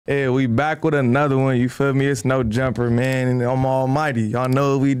Yeah, we back with another one, you feel me? It's no jumper, man, and I'm almighty. Y'all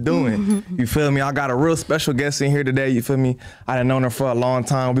know what we doing. You feel me? I got a real special guest in here today, you feel me? I done known her for a long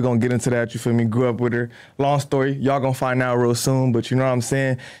time. We gonna get into that, you feel me? Grew up with her. Long story, y'all gonna find out real soon, but you know what I'm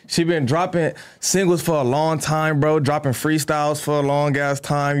saying? She been dropping singles for a long time, bro, dropping freestyles for a long ass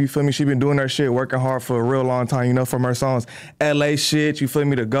time, you feel me? She been doing her shit, working hard for a real long time, you know, from her songs, LA shit, you feel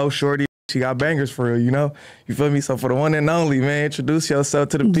me? The Go Shorty. She got bangers for real, you know? You feel me? So for the one and only, man, introduce yourself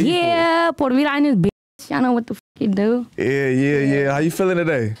to the people. Yeah, Porvida in this bitch. Y'all know what the fuck you do. Yeah. How you feeling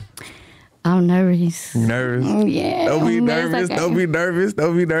today? I'm nervous. You nervous? Yeah. Don't be nervous. Okay. Don't be nervous.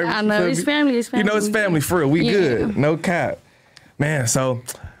 Don't be nervous. I know. It's family. It's family. You know it's family for real. We good. No cap. Man, so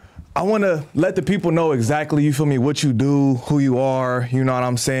I want to let the people know exactly, you feel me, what you do, who you are, you know what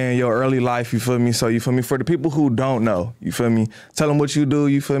I'm saying, your early life, you feel me? So, you feel me, for the people who don't know, you feel me, tell them what you do,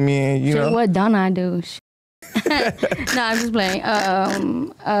 you feel me, and you know. What don't I do? No, I'm just playing.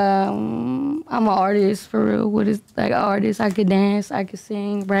 I'm an artist, for real. What is, like, an artist? I could dance, I could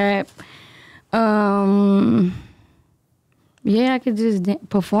sing, rap. Yeah, I could just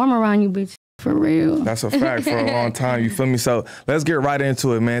perform around you, bitch. For real. That's a fact for a long time, you feel me? So let's get right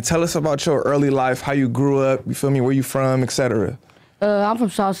into it, man. Tell us about your early life, how you grew up, you feel me, where you from, etc. I'm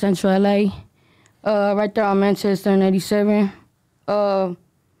from South Central LA, right there on Manchester and 87. To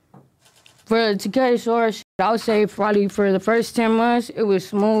cut it short, I would say probably for the first 10 months, it was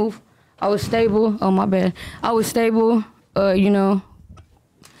smooth. I was stable. Oh, my bad. I was stable, you know.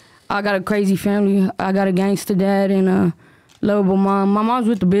 I got a crazy family. I got a gangster dad and a lovable mom. My mom's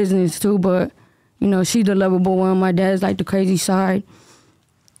with the business too, but you know, she's the lovable one. My dad's like the crazy side.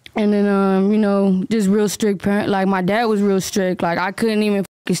 And then, you know, just real strict parent. Like my dad was real strict. Like I couldn't even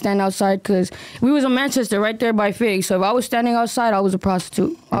stand outside because we was in Manchester right there by Fig. So if I was standing outside, I was a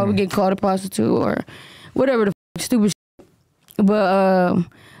prostitute. I would get called a prostitute or whatever the stupid shit. But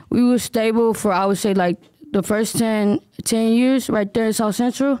we was stable for, I would say, like the first 10 years right there in South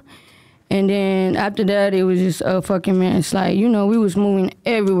Central. And then after that, it was just a fucking mess. Like, you know, we was moving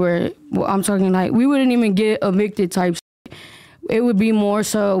everywhere. Well, I'm talking like, we wouldn't even get evicted type shit. It would be more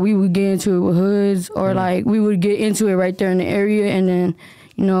so we would get into hoods or like we would get into it right there in the area. And then,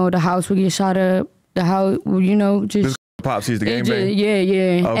 you know, the house would get shot up. The house, you know, just. Pops used the game bang?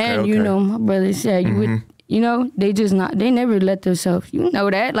 Yeah. Okay, and, you know, my brother said you would, you know, they never let themselves, you know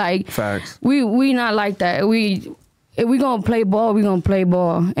that. Like, facts. We not like that. If we gonna play ball, we gonna play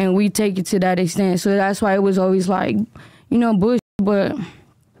ball, and we take it to that extent. So that's why it was always like, you know, bullshit. But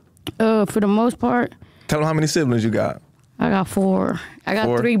for the most part, tell them how many siblings you got. I got 4. I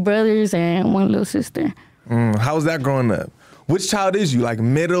got 3 brothers and 1 little sister. How was that growing up? Which child is you? Like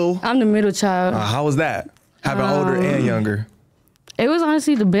middle? I'm the middle child. How was that? Having older and younger. It was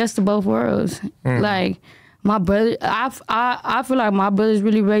honestly the best of both worlds. Like my brother, I feel like my brothers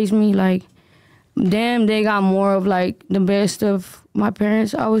really raised me like. Damn, they got more of like the best of my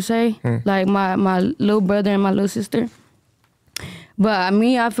parents, I would say. Like my little brother and my little sister. But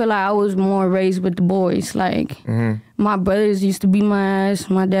me, I feel like I was more raised with the boys. Like my brothers used to be my ass.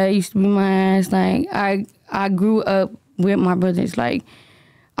 My dad used to be my ass. Like I grew up with my brothers. Like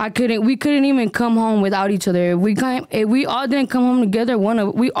we couldn't even come home without each other. If we all didn't come home together,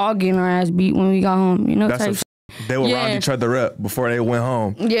 we all getting our ass beat when we got home. You know, they would round each other up before they went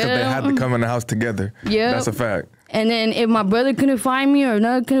home. Yeah. Because they had to come in the house together. Yeah. That's a fact. And then if my brother couldn't find me or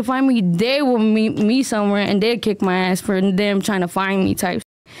another couldn't find me, they would meet me somewhere and they'd kick my ass for them trying to find me type.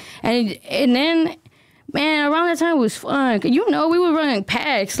 And then, man, around that time it was fun. You know, we were running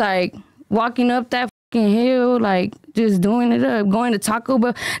packs, like walking up that fucking hill, like just doing it up, going to Taco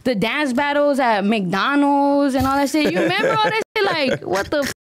Bell, the dance battles at McDonald's and all that shit. You remember all that shit? Like, what the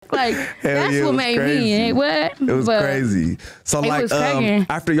f? Like, that's what made me. What? It was crazy. So, like,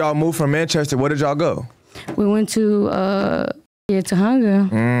 after y'all moved from Manchester, where did y'all go? We went to Hunger.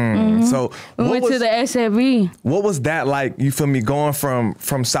 So we went to the SFB. What was that like? You feel me? Going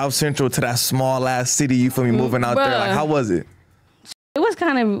from South Central to that small ass city. You feel me? Moving out there. Like, how was it? It was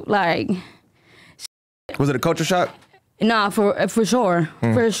kind of like. Was it a culture shock? Nah, for sure.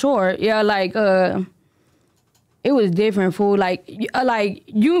 For sure. Yeah, like it was different, fool. Like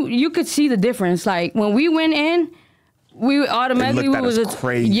you could see the difference. Like when we went in, we automatically was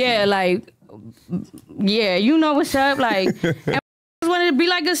crazy. Yeah, like yeah, you know what's up. Like and wanted to be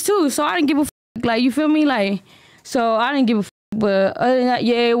like us too. So I didn't give a fuck. Like you feel me? Like so I didn't give a fuck. But other than that,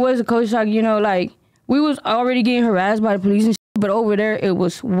 yeah, it was a culture shock. You know, like we was already getting harassed by the police and shit, but over there it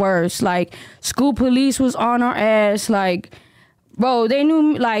was worse. Like school police was on our ass. Like. Bro, they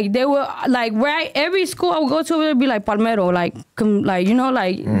knew, like, they were, like, right, every school I would go to over there would be, like, Palmero, like, you know,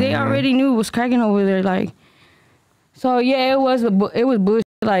 like, they already knew it was cracking over there, like. So, yeah, it was bullshit.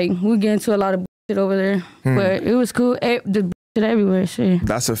 like we get into a lot of shit over there, but it was cool. The shit everywhere, shit.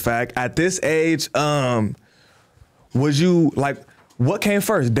 That's a fact. At this age, was you like, what came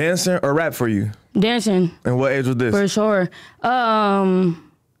first, dancing or rap for you? Dancing. And what age was this? For sure.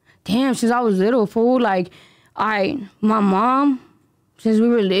 Damn, since I was little, fool. Like, my mom, since we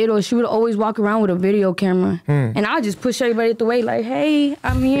were little, she would always walk around with a video camera. And I just push everybody at the way, like, hey,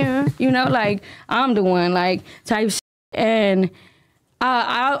 I'm here. You know, like, I'm the one, like, type shit. And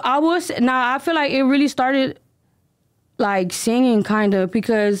I feel like it really started, like, singing, kind of,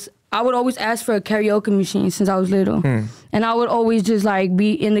 because I would always ask for a karaoke machine since I was little. And I would always just, like,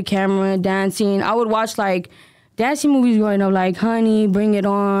 be in the camera, dancing. I would watch, like, dancing movies growing up, like Honey, Bring It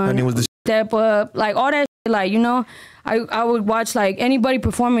On, Honey was the Step Up, like, all that shit, like, you know? I would watch, like, anybody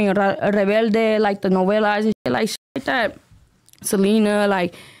performing Rebelde, like, the novelas and shit like that. Selena,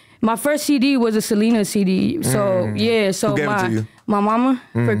 like, my first CD was a Selena CD. So, yeah, so Who gave it to you? my mama,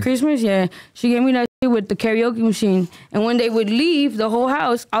 for Christmas, yeah, she gave me that shit with the karaoke machine. And when they would leave the whole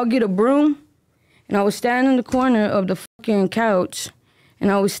house, I'll get a broom, and I would stand in the corner of the fucking couch,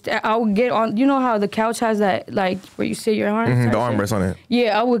 and I would get on, you know how the couch has that, like, where you sit your arm? The armrest on it.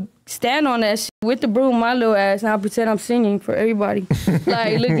 Yeah, I would stand on that shit with the broom, my little ass, and I'll pretend I'm singing for everybody.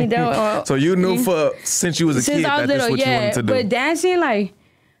 Like, looking down. So you knew since you was a kid that this is what you wanted to do. But dancing, like,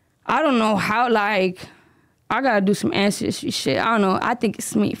 I don't know how, like, I gotta do some ancestry shit. I don't know. I think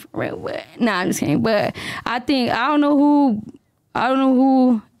it's me for real. But, nah, I'm just kidding. But I don't know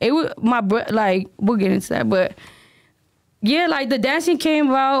who, it was like, we'll get into that. But yeah, like, the dancing came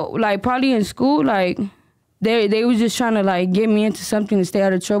about, like, probably in school. Like, they was just trying to, like, get me into something to stay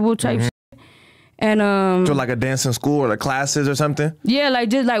out of trouble type shit. And so like a dancing school or like classes or something? Yeah, like,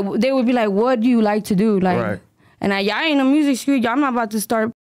 just like, they would be like, what do you like to do? Like, right. And y'all ain't a music school. Y'all not about to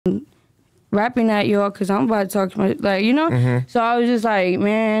start rapping at y'all because I'm about to talk to my, like, you know? So I was just like,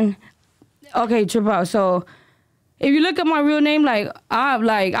 man, okay, trip out. So if you look at my real name, like,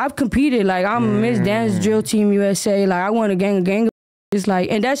 I've competed. Like, I'm Miss Dance Drill Team USA. Like, I won a gang. It's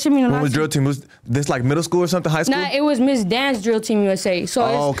like, and that should mean a lot. What was drill team? Was this like middle school or something, high school? Nah, it was Miss Dance Drill Team USA.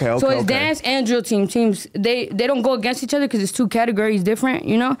 So it's dance and drill teams. They don't go against each other because it's two categories different,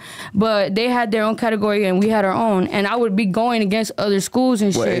 you know? But they had their own category and we had our own. And I would be going against other schools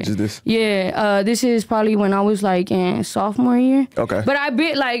and shit. What age is this? Yeah, this is probably when I was like in sophomore year. Okay. But I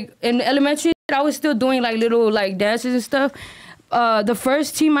bit like in elementary, I was still doing like little like dances and stuff. The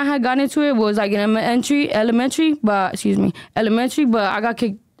first team I had gotten into it was like in elementary, but I got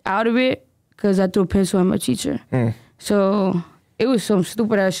kicked out of it because I threw a pencil at my teacher. So it was some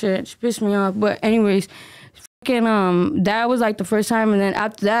stupid ass shit. She pissed me off. But anyways, that was like the first time, and then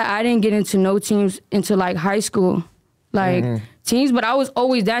after that, I didn't get into no teams until like high school, like teams. But I was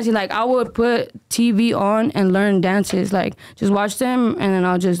always dancing. Like, I would put TV on and learn dances, like just watch them, and then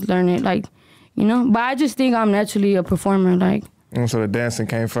I'll just learn it, like, you know. But I just think I'm naturally a performer, like. So the dancing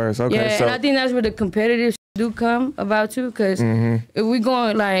came first. Okay. Yeah, so and I think that's where the competitive do come about too, because if we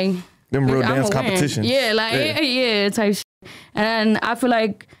going like them real dance competitions. Yeah, like yeah, type shit. And I feel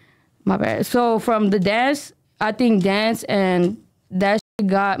like, my bad. So from the dance, I think dance and that shit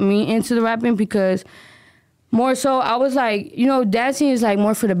got me into the rapping, because more so I was like, you know, dancing is like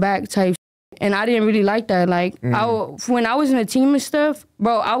more for the back type shit, and I didn't really like that. Like when I was in a team and stuff,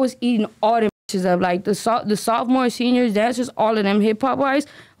 bro, I was eating all them up, like the sophomore, seniors, dancers, all of them hip hop wise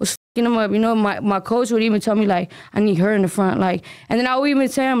was fucking them up. You know, my coach would even tell me like, I need her in the front, like, and then I would even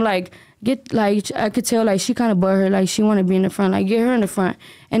tell him like, I could tell like she kind of butt her, like she want to be in the front, like get her in the front,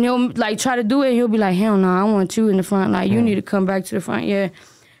 and he'll like try to do it, and he'll be like, hell no, I want you in the front, like you need to come back to the front, yeah.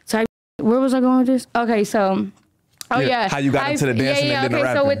 Type. Where was I going with this? Okay, so, how you got into the dancing and then the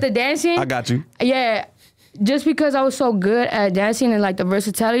rapping? So with the dancing, I got you. Yeah, just because I was so good at dancing and like the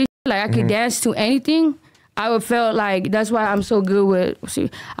versatility. Like, I could dance to anything. I would feel like that's why I'm so good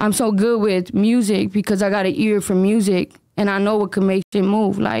with music, because I got an ear for music and I know what can make shit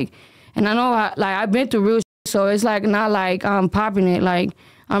move. Like, and I know I've been through real shit, so it's like not like I'm popping it. Like,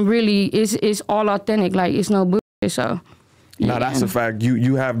 I'm really, it's all authentic. Like, it's no bullshit. So. Yeah. No, that's a fact.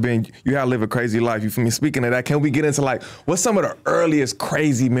 You have lived a crazy life. You feel me? Speaking of that, can we get into like what's some of the earliest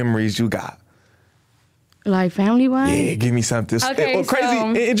crazy memories you got? Like family-wise? Yeah, give me something. Okay,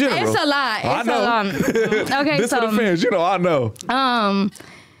 crazy in general. It's a lot. I know. Okay, this for the fans, you know, I know.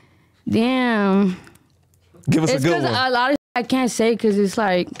 Damn. Give us a good one. A lot of I can't say because it's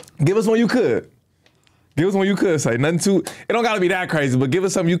like. Give us one you could. Give us one you could say. Nothing too. It don't gotta be that crazy, but give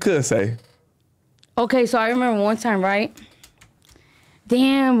us something you could say. Okay, so I remember one time, right?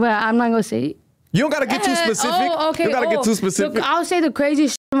 Damn, but I'm not gonna say. You don't gotta get too specific. Oh, okay. You gotta get too specific. I'll say the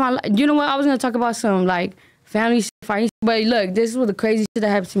craziest shit in my life. You know what? I was gonna talk about some like family shit, fight. But look, this was the crazy shit that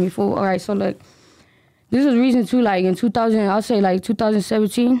happened to me. Fool. All right, so look, this was reason too. Like in 2017,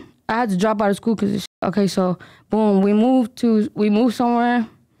 I had to drop out of school because okay. So boom, we moved somewhere.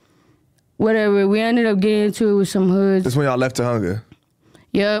 Whatever, we ended up getting into it with some hoods. That's when y'all left to hunger.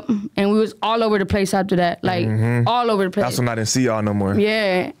 Yep, and we was all over the place after that, like all over the place. That's when I didn't see y'all no more.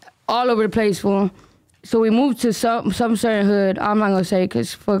 Yeah, all over the place, fool. So we moved to some certain hood. I'm not gonna say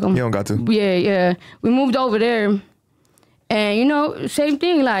because fuck them. You don't got to. Yeah. We moved over there, and you know, same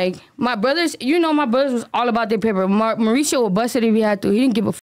thing. Like my brothers, my brothers was all about their paper. Mauricio would bust it if he had to. He didn't give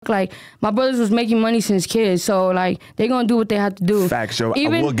a fuck. Like my brothers was making money since kids, so like they gonna do what they have to do. Facts, yo. I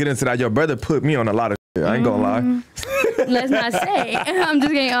will get into that. Your brother put me on a lot of shit. I ain't gonna lie. Let's not say. I'm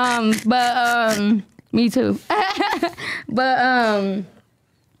just kidding. But me too. But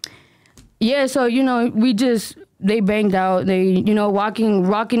yeah. So they banged out. They rocking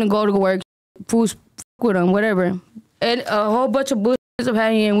to go to work. Fools with them, whatever. And a whole bunch of bullshit of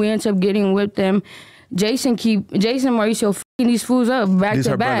hanging, and we ended up getting with them. Jason and Mauricio fucking these fools up back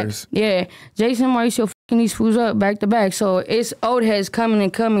to back. Brothers. Yeah, Jason and Mauricio fucking these fools up back to back. So it's old heads coming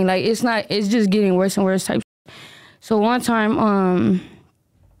and coming. Like it's just getting worse and worse type. So one time,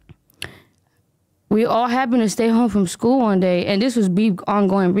 we all happened to stay home from school one day, and this was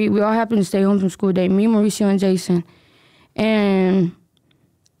ongoing. We all happened to stay home from school day. Me, Mauricio, and Jason, and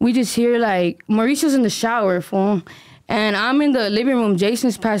we just hear like Mauricio's in the shower, fool, and I'm in the living room.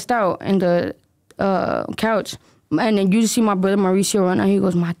 Jason's passed out in the couch, and then you just see my brother Mauricio run out. He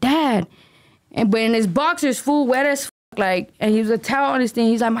goes, "My dad," but in his boxers, full wet as fuck, like, and he was a towel on his thing.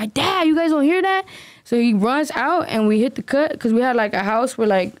 He's like, "My dad, you guys don't hear that?" So he runs out, and we hit the cut because we had like a house where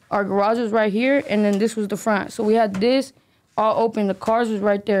like our garage was right here, and then this was the front. So we had this all open. The cars was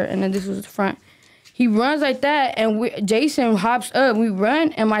right there, and then this was the front. He runs like that, and Jason hops up. We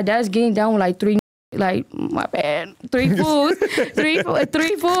run, and my dad's getting down with like three fools, three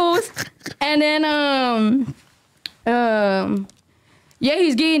fools, and then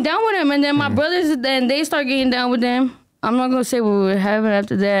he's getting down with him, and then my brothers, then they start getting down with them. I'm not gonna say what we were having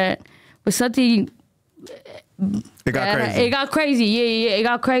after that, but something. It got crazy. It got crazy. Yeah, it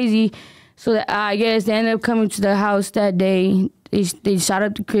got crazy. So that, I guess they ended up coming to the house that day. They shot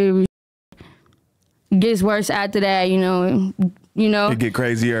up the crib. It gets worse after that, you know. It get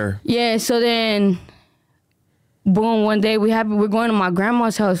crazier. Yeah. So then, boom. One day we're going to my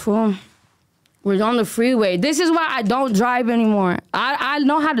grandma's house. Fool. We're on the freeway. This is why I don't drive anymore. I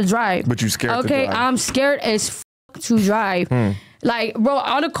know how to drive. But you scared to drive. Okay, I'm scared as fuck to drive. Like, bro,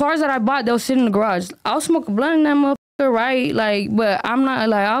 all the cars that I bought, they'll sit in the garage. I'll smoke a blunt in that motherfucker, right? Like, but I'm not,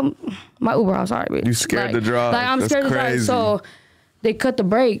 like, my Uber, I'm sorry, bitch. You scared to drive. Like, I'm scared to drive. So, they cut the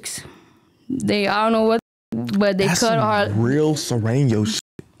brakes. I don't know what, but they cut our... real Sereno shit.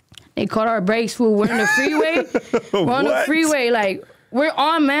 They cut our brakes, fool. We're in the freeway. We're on the freeway, like, we're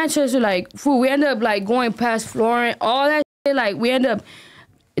on Manchester, like, fool. We end up, like, going past Florence, all that shit. Like, we end up,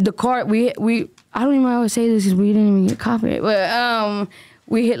 the car, I don't even know how to say this because we didn't even get coffee. But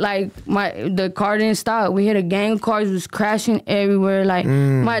we hit the car didn't stop. We hit a gang of cars, was crashing everywhere. Like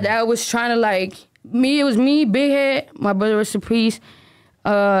my dad was trying to it was me, Big Head, my brother was the priest,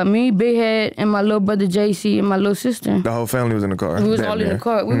 me, Big Head, and my little brother JC and my little sister. The whole family was in the car. We was all in the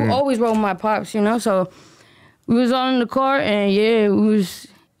car. We would always roll my pops, so we was all in the car, and yeah, it was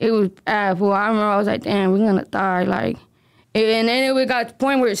awful. I remember I was like, damn, we're gonna die, like. And then it got to the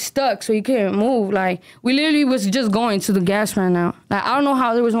point where it stuck, so you couldn't move. Like, we literally was just going to the gas right now. Like, I don't know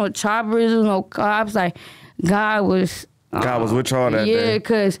how there was no choppers, there was no cops. Like, God was with y'all that day. Yeah,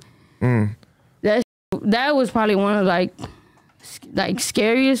 because that was probably one of, like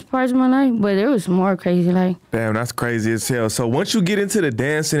scariest parts of my life. But there was more crazy, like. Damn, that's crazy as hell. So once you get into the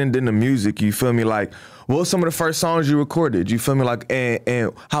dancing and then the music, you feel me, like, what were some of the first songs you recorded? You feel me, like,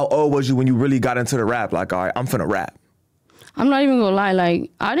 and how old was you when you really got into the rap? Like, all right, I'm finna rap. I'm not even gonna lie,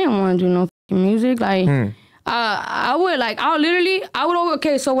 like, I didn't want to do no music. Like,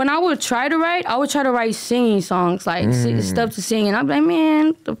 okay, so when I would try to write singing songs, like, stuff to sing, and I'm like,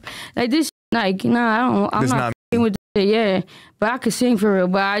 man, like, this, like, nah, I'm not with it, yeah. But I could sing for real,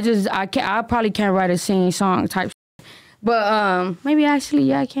 but I probably can't write a singing song type shit. But, maybe actually,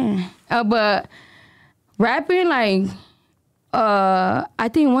 yeah, I can. But rapping, like, I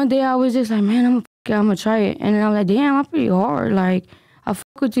think one day I was just like, man, I'm gonna try it. And then I'm like, damn, I'm pretty hard. Like, I fuck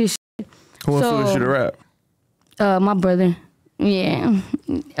with this shit. Who influenced you to rap? My brother. Yeah.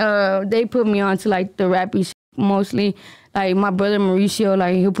 They put me on to, like, the rappy shit mostly. Like, my brother Mauricio,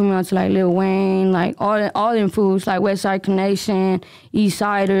 like, he'll put me on to, like, Lil Wayne, like, all them fools, like, West Side Connection, East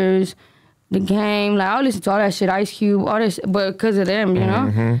Siders, The Game. Like, I listen to all that shit, Ice Cube, all this, but because of them, you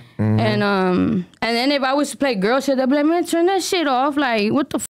know? And then if I was to play girl shit, they'd be like, man, turn that shit off. Like, what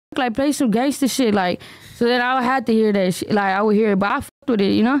the fuck? Like, play some gangster shit. Like, so then I would have to hear that shit. Like, I would hear it, but I fucked with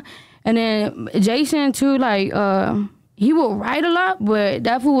it, you know? And then Jason, too, like, he would write a lot, but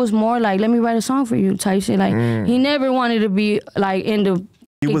that fool was more like, let me write a song for you type shit. Like, he never wanted to be, like, in the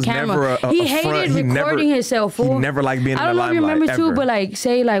camera. He hated recording himself. He never liked being in the limelight. I don't know if you remember, too, but, like,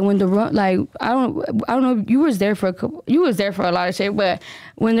 say, like, when the run, like, I don't know, you was there for a lot of shit, but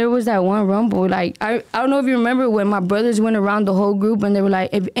when there was that one rumble, like, I don't know if you remember when my brothers went around the whole group and they were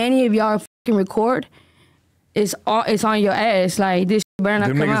like, if any of y'all fucking record, it's on your ass. Like, this better not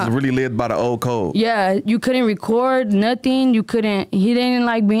come out. Them niggas really lived by the old code. Yeah, you couldn't record nothing. You couldn't. He didn't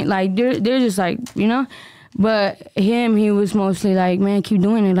like being like. They're just like, you know. But he was mostly like, man, keep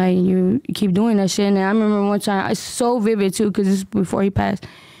doing it. Like, you keep doing that shit. And I remember one time, it's so vivid too, because this is before he passed.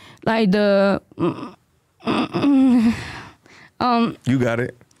 Like the. You got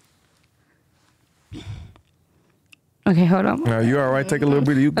it. Okay, hold on. No, you all right? Take a little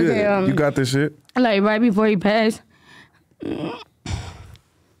bit. You good? Okay, you got this shit. Like right before he passed. You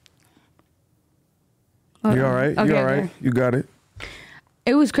all right? Okay, you all right? You got it.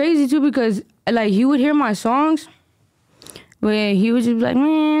 It was crazy too because like he would hear my songs, but he would just be like,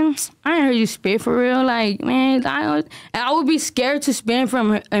 man, I ain't heard you spit for real. Like, man, I would be scared to spit in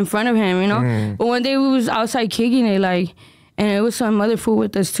front of him, you know? But one day we was outside kicking it, like, and it was some other fool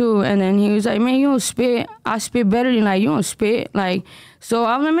with us too. And then he was like, man, you don't spit. I spit better than like, you don't spit. Like, so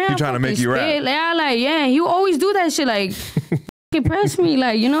I was like, man, he trying to make you rap. Yeah, he would always do that shit. Like, impress me.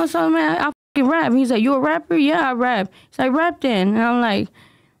 Like, you know, so man, I fucking rap. He's like, you a rapper? Yeah, I rap. He's like, rap then. And I'm like,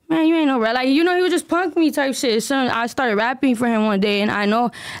 man, you ain't no rap. Like, you know, he would just punk me type shit. So I started rapping for him one day, and I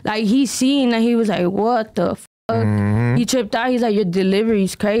know, like, he seen that he was like, what the fuck? He tripped out. He's like, your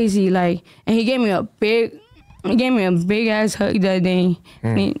delivery's crazy. Like, and he gave me a big ass hug that day.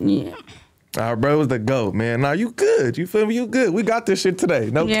 Yeah. Our bro was the GOAT, man. Now you good. You feel me? You good. We got this shit today.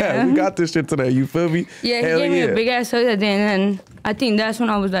 No cap. We got this shit today. You feel me? Yeah, he gave me a big ass hug that day, and I think that's when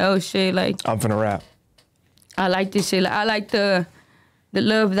I was like, oh shit, like, I'm finna rap. I like this shit. Like, I like the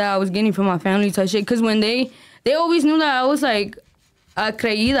love that I was getting from my family type shit. Cause when they always knew that I was like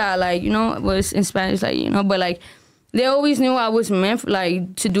creída, like, you know, was in Spanish, like, you know, but like they always knew I was meant for,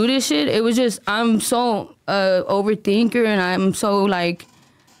 like, to do this shit. It was just, I'm so overthinker, and I'm so like,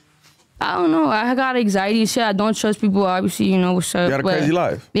 I don't know, I got anxiety and shit. I don't trust people, obviously, you know what's up. You got a crazy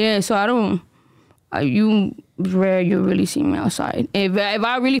life. Yeah, so I don't, rare you really see me outside. If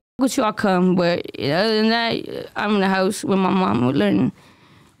I really fuck with you, I'll come. But other than that, I'm in the house with my mom, learning,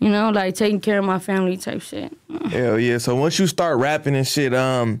 you know, like taking care of my family type shit. Hell yeah. So once you start rapping and shit,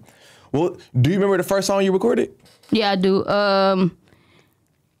 well, do you remember the first song you recorded? Yeah, I do.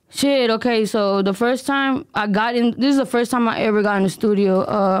 Shit, okay, so the first time I got in, this is the first time I ever got in the studio.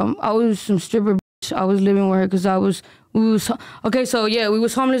 I was some stripper bitch. I was living with her because we was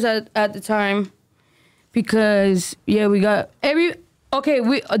homeless at the time because, yeah, we got that's what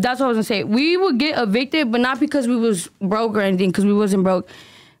I was gonna say. We would get evicted, but not because we was broke or anything, because we wasn't broke.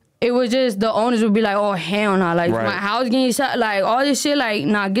 It was just the owners would be like, oh, hell no, like, my house getting shot, like, all this shit, like,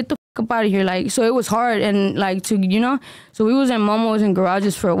 nah, get the fuck up out of here. Like, so it was hard, and, like, to, you know, so we was in momos and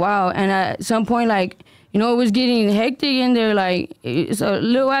garages for a while, and at some point, like, you know, it was getting hectic in there, like, it's a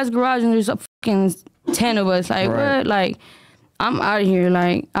little-ass garage, and there's a fucking 10 of us, like, what, like, I'm out of here,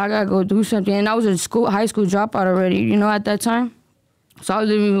 like, I gotta go do something, and I was a high school dropout already, you know, at that time, so I was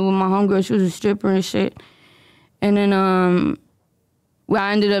living with my homegirl, she was a stripper and shit, and then,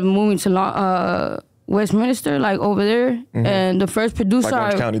 I ended up moving to Westminster, like over there, and the first producer, like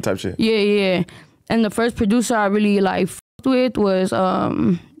Orange County type shit. Yeah, and the first producer I really like fucked with was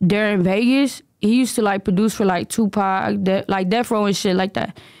Darren Vegas. He used to like produce for like Tupac, like Death Row and shit like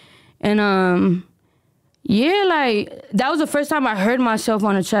that, and yeah, like that was the first time I heard myself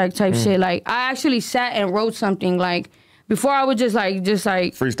on a track type shit. Like I actually sat and wrote something like. Before I would just like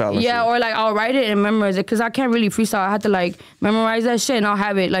freestyle. Yeah, or like I'll write it and memorize it because I can't really freestyle. I have to like memorize that shit and I'll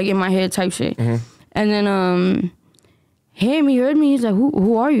have it like in my head type shit. And then he heard me. He's like,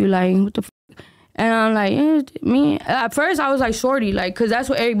 who are you? Like, what the fuck? And I'm like, me. At first I was like Shorty, like, cause that's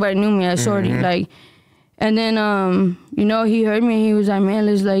what everybody knew me as Shorty, like. And then you know, he heard me. He was like, man,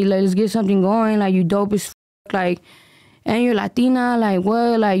 let's get something going. Like, you dope as fuck, like, and you're Latina, like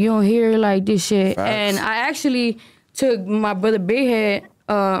what? Like you don't hear like this shit. Facts. And I actually took my brother Big Head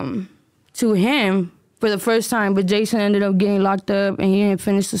to him for the first time, but Jason ended up getting locked up and he didn't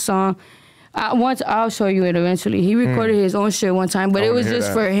finish the song. I'll show you it eventually. He recorded his own shit one time, but it was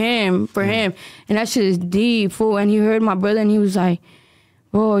just for him, and that shit is deep, fool. And he heard my brother and he was like,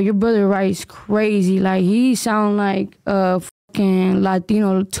 Oh, your brother writes crazy. Like, he sound like fucking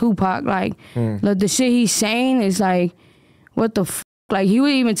Latino Tupac. Like, the shit he's saying is like, what the fuck? Like, he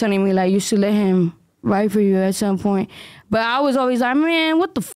was even telling me, like, you should let him write for you at some point. But I was always like, man,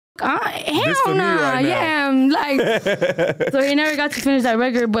 what the fuck? Hell nah. Right, yeah, like, so he never got to finish that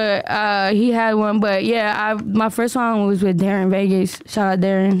record, but he had one. But yeah, my first song was with Darren Vegas. Shout out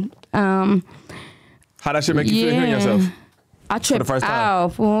Darren. How that shit make you feel hearing yourself? I tripped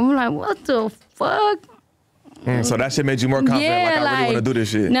out. I'm like, what the fuck? So that shit made you more confident, yeah, like, I really want to do this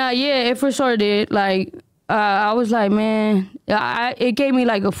shit. Nah, yeah, it for sure did. Like, I was like, man, it gave me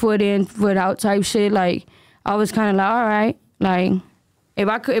like a foot in, foot out type shit. Like, I was kind of like, all right, like, if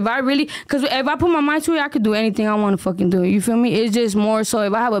I put my mind to it, I could do anything I want to fucking do. You feel me? It's just more so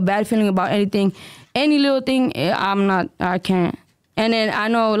if I have a bad feeling about anything, any little thing, I can't. And then I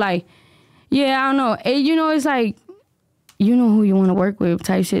know, like, yeah, I don't know. You know, it's like, you know who you want to work with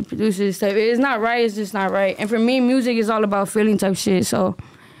type shit, producers type. If it's not right, it's just not right. And for me, music is all about feeling type shit. So,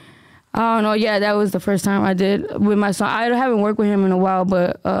 I don't know. Yeah, that was the first time I did with my song. I haven't worked with him in a while,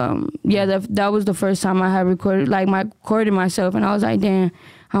 but yeah, that was the first time I had recorded myself, and I was like, damn,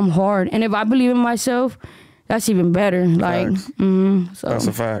 I'm hard. And if I believe in myself, that's even better. Like, so that's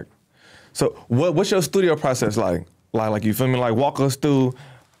a fact. So, what's your studio process like? Like you feel me? Like, walk us through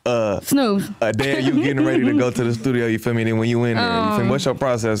snooze. A day of you getting ready to go to the studio. You feel me? Then when you in there, you feel me? What's your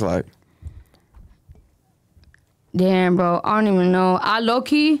process like? Damn, bro, I don't even know. I low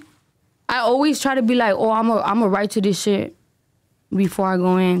key. I always try to be like, oh, I'm a write to this shit before I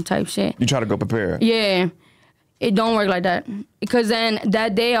go in type shit. You try to go prepared. Yeah. It don't work like that. Because then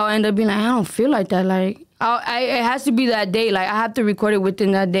that day I'll end up being like, I don't feel like that. Like, it has to be that day. Like, I have to record it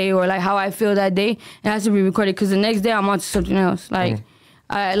within that day, or like how I feel that day. It has to be recorded because the next day I'm on to something else. Like,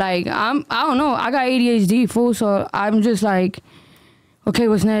 I don't know. I got ADHD, fool, so I'm just like, okay,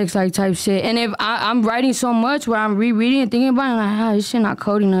 what's next, like, type shit. And if I'm writing so much where I'm rereading and thinking about it, like, this shit not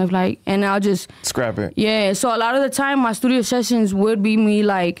code enough, like, and I'll just scrap it. Yeah, so a lot of the time my studio sessions would be me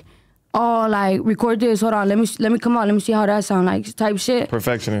like, oh, like, record this, hold on, let me come out, let me see how that sound, like, type shit.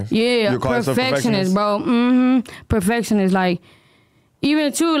 Perfectionist. Yeah, perfectionist, bro. Perfectionist, like,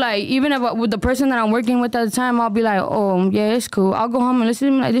 even too, like, even if, with the person that I'm working with at the time, I'll be like, oh, yeah, it's cool. I'll go home and listen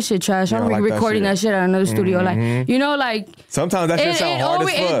to them like, this shit trash. I'm like recording that shit at another studio. Like, you know, like. Sometimes that shit sound hard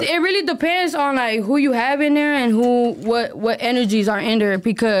as fuck. It really depends on, like, who you have in there and what energies are in there,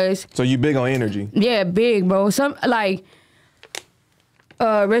 because. So you big on energy? Yeah, big, bro. Some, like,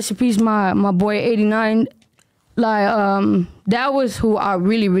 recipes, my boy 89, like, that was who I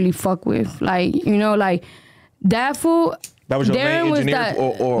really, really fuck with. Like, you know, like, that fool. That was your main engineer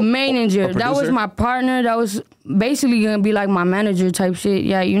or main engineer. That was my partner. That was basically gonna be like my manager type shit.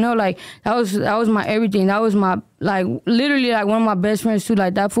 Yeah, you know, like that was my everything. That was my, like, literally like one of my best friends too.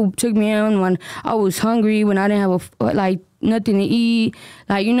 Like, that fool took me in when I was hungry, when I didn't have like nothing to eat.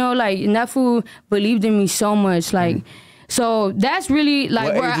 Like, you know, like, and that fool believed in me so much. Like, so that's really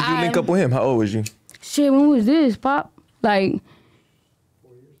like what age did you link up with him? How old was you? Shit, when was this, Pop? Like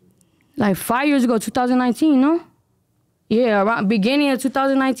 5 years ago, 2019, no? Yeah, around beginning of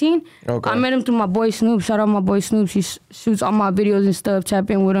 2019. Okay. I met him through my boy Snoop. Shout out my boy Snoop. He shoots all my videos and stuff.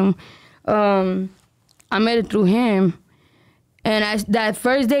 Tap in with him. I met it through him. And that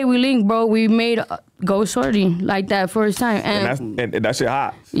first day we linked, bro, we made Go Shorty, like, that first time. And that shit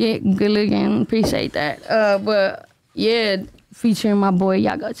hot. Yeah, good looking. Appreciate that. But yeah, featuring my boy,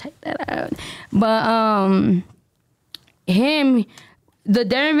 y'all go check that out. But him. The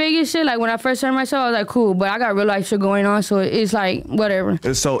Darren Vegas shit, like, when I first heard myself, I was like, cool, but I got real life shit going on, so it's like, whatever.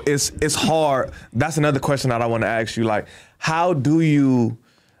 So it's hard. That's another question that I want to ask you. Like, how do you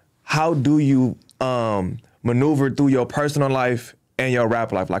maneuver through your personal life and your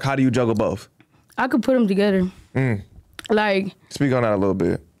rap life? Like, how do you juggle both? I could put them together. Like, speak on that a little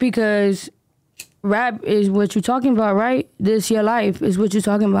bit. Because rap is what you're talking about, right? This your life is what you're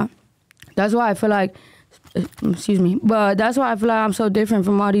talking about. That's why I feel like, excuse me, but that's why I feel like I'm so different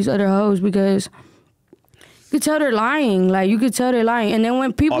from all these other hoes, because you could tell they're lying. Like, you could tell they're lying. And then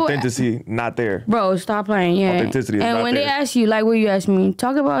when people... Authenticity, not there. Bro, stop playing, yeah. Authenticity is not there. And when they ask you, like, what you ask me,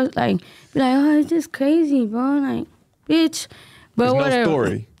 talk about, like, be like, oh, it's just crazy, bro. Like, bitch. But there's whatever. No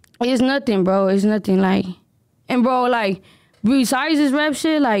story. It's nothing, bro. It's nothing, like... And, bro, like, besides this rap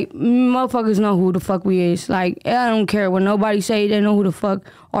shit, like, motherfuckers know who the fuck we is. Like, I don't care what nobody say. They know who the fuck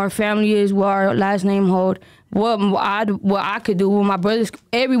our family is, what our last name hold, what I could do, what my brothers,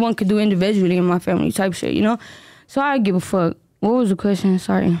 everyone could do individually in my family type shit, you know? So I give a fuck. What was the question?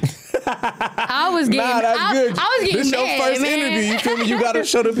 Sorry. I was getting. that's good. I was getting This mad, your first man. interview. You feel me? You gotta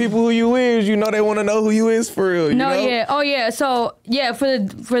show the people who you is. You know they want to know who you is for real. You know? Yeah. Oh yeah. So yeah, for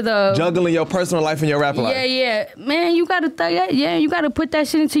the juggling your personal life and your rap life. Yeah. Man, you gotta you gotta put that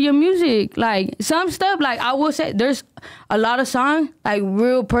shit into your music. Like some stuff, like I will say, there's a lot of songs, like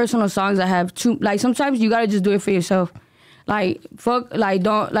real personal songs I have too. Like sometimes you gotta just do it for yourself. Like fuck, like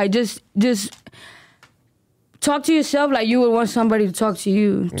don't like just talk to yourself like you would want somebody to talk to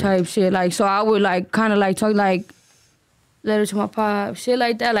you type shit. Like, so I would like kind of like talk like letter to my pop, shit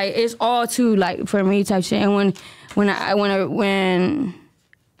like that. Like it's all too like for me type shit. And when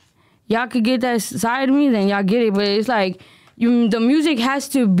y'all could get that side of me, then y'all get it. But it's like the music has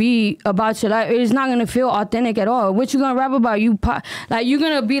to be about your life. It's not gonna feel authentic at all. What you gonna rap about? Like you're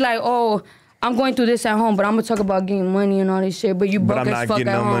gonna be like, oh, I'm going through this at home, but I'm gonna talk about getting money and all this shit. But you broke as fuck at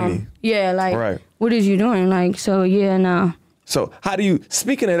home. Money. Yeah, like right. What is you doing? Like, so yeah, nah. So how do you,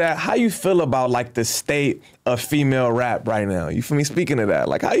 speaking of that, how you feel about like the state of female rap right now? You feel me? Speaking of that,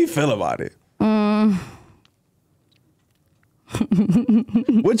 like how you feel about it?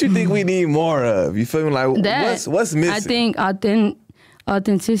 What you think we need more of? You feel me? Like what's missing? I think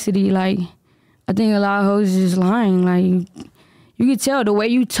authenticity. Like I think a lot of hoes is just lying. Like you can tell the way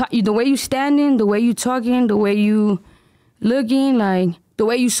you the way you standing, the way you talking, the way you looking, like the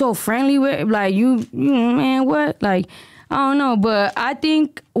way you so friendly with, like you man, what? Like I don't know, but I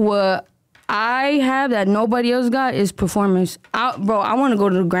think what I have that nobody else got is performance. Bro, I want to go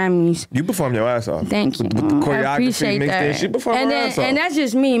to the Grammys. You perform your ass off. Thank you. With the choreography, I appreciate that. She perform her ass off. And that's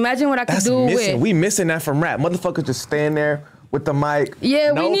just me. Imagine what I could do missing. with. We missing that from rap. Motherfuckers just stand there with the mic.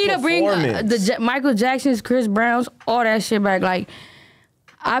 Yeah, we need to bring the Michael Jacksons, Chris Browns, all that shit back. Like,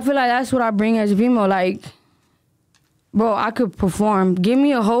 I feel like that's what I bring as a female. Like, bro, I could perform. Give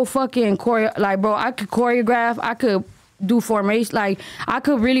me a whole fucking choreo. Like, bro, I could choreograph. I could do formation. Like, I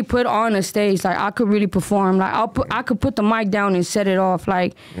could really put on a stage. Like, I could really perform. Like, I could put the mic down and set it off.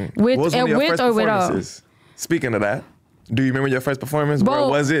 Like, with or without. Speaking of that, do you remember your first performance? Bro,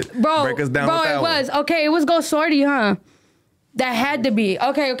 was it? Bro, break us down with that it was. Okay, it was Go Shorty, huh? That had to be.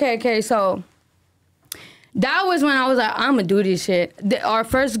 Okay. So that was when I was like, I'm gonna do this shit. Our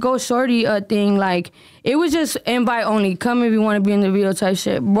first Go Shorty thing, like, it was just invite only. Come if you want to be in the video type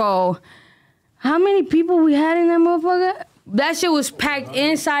shit. Bro, how many people we had in that motherfucker? That shit was packed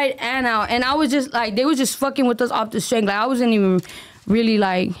inside and out. And I was just like, they was just fucking with us off the string. Like, I wasn't even really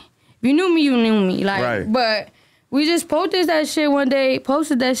like, if you knew me, you knew me. Like, right. But we just posted that shit one day,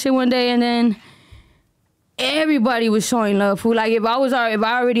 and then everybody was showing love. Who, like, if I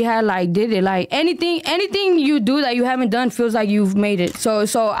already had, like, did it, like, anything you do that you haven't done feels like you've made it. So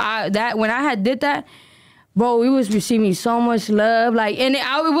when I had did that, bro, we was receiving so much love. Like, and it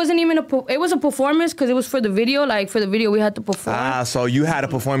wasn't even it was a performance because it was for the video. Like, for the video, we had to perform. Ah, so you had a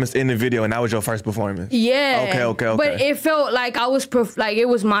performance in the video, and that was your first performance. Yeah. Okay. But it felt like I was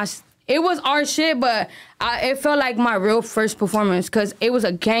it was our shit, but it felt like my real first performance because it was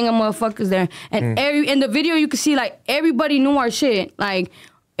a gang of motherfuckers there. And in the video, you could see, like, everybody knew our shit. Like,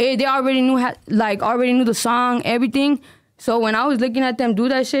 they already knew already knew the song, everything. So when I was looking at them do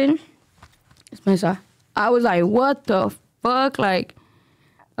that shit, I was like, what the fuck? Like,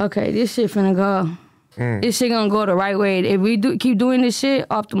 okay, this shit finna go. This shit gonna go the right way. If we keep doing this shit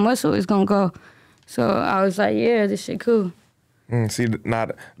off the muscle, it's gonna go. So I was like, yeah, this shit cool. See,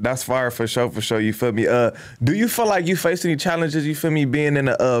 that's fire for sure, you feel me? Do you feel like you face any challenges, you feel me, being in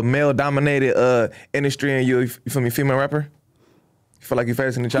a male-dominated industry and you feel me, female rapper? You feel like you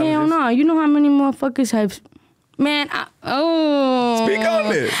face any challenges? Hell no. You know how many motherfuckers have... Man, Speak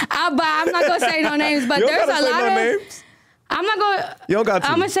on it. I'm not going to say no names, but there's a lot of... Names. I'm not going to... You don't got to.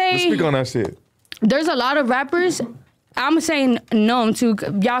 I'm going to say... Speak on that shit. There's a lot of rappers. I'm going to say no to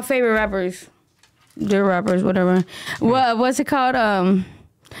y'all favorite rappers. They're rappers, whatever. What's it called?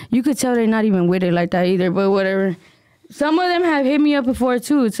 You could tell they're not even with it like that either, but whatever. Some of them have hit me up before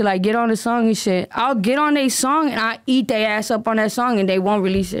too to, like, get on the song and shit. I'll get on their song and I eat their ass up on that song and they won't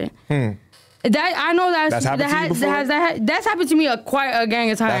release it. I know that's happened to you before? That's happened to me quite a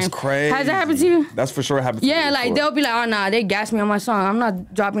gang of times. That's crazy. Has that happened to you? That's for sure happened to me. Yeah, like, they'll be like, oh, nah, they gassed me on my song. I'm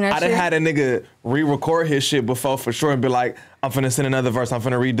not dropping that shit. I done had a nigga re-record his shit before for sure and be like, I'm finna send another verse. I'm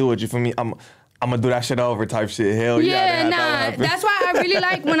finna redo it. You feel me? I'm gonna do that shit over type shit. Hell yeah. Yeah, that's why I really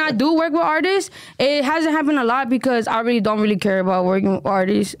like when I do work with artists. It hasn't happened a lot because I really don't really care about working with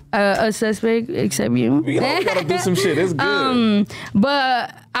artists. A suspect, except you. We gotta do some shit. It's good.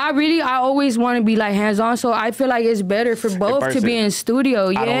 But I always want to be, like, hands-on, so I feel like it's better for both to be in studio.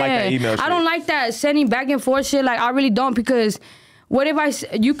 Yeah. I don't like that email shit. I don't like that sending back and forth shit. Like, I really don't, because what if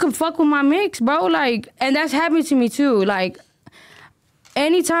you can fuck with my mix, bro? Like, and that's happened to me too. Like,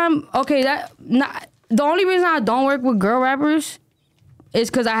 anytime, okay, the only reason I don't work with girl rappers is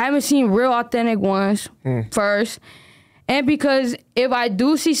because I haven't seen real authentic ones first. And because if I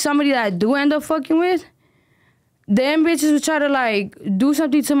do see somebody that I do end up fucking with, them bitches would try to, like, do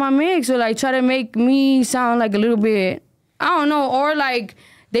something to my mix or, like, try to make me sound, like, a little bit, I don't know, or, like,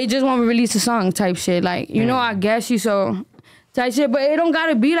 they just want to release a song type shit. Like, you know, I guess you so type shit. But it don't got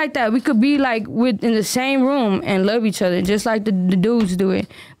to be like that. We could be, like, in the same room and love each other just like the dudes do it.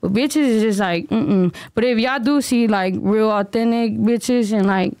 But bitches is just, like, But if y'all do see, like, real authentic bitches and,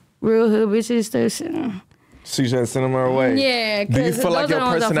 like, real hood bitches, so you should send them our way. Yeah, do you feel like your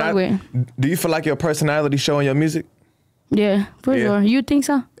personality? Do you feel like your personality showing your music? Yeah, for sure. You think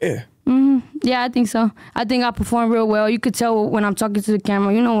so? Yeah. Yeah, I think so. I think I perform real well. You could tell when I'm talking to the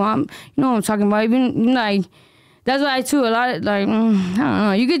camera. You know what I'm talking about. Even like that's why too. A lot of, like I don't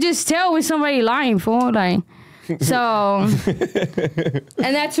know. You could just tell when somebody lying for like. So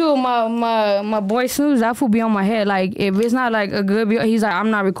and that too. My boy Snooze, that fool be on my head. Like if it's not like a good, he's like,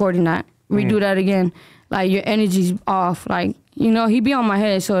 I'm not recording that. Redo that again. Like your energy's off. Like he be on my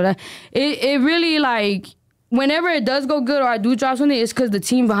head. So that it really like. Whenever it does go good or I do drop something, it's because the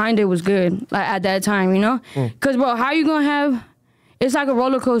team behind it was good, like at that time, Because, bro, how you gonna have, it's like a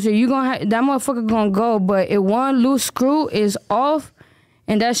roller coaster. You gonna have, that motherfucker gonna go, but if one loose screw is off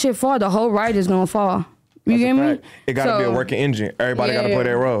and that shit fall, the whole ride is gonna fall. You get me? It gotta be a working engine. Everybody gotta play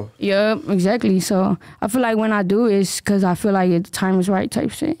their role. Yeah, exactly. So I feel like when I do, it's because I feel like the time is right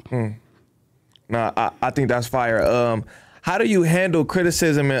type shit. Nah, I think that's fire. How do you handle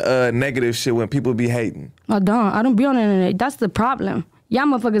criticism and negative shit when people be hating? I don't be on the internet. That's the problem. Y'all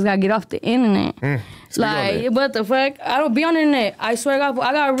motherfuckers gotta get off the internet. Like, what the fuck? I don't be on the internet. I swear to God,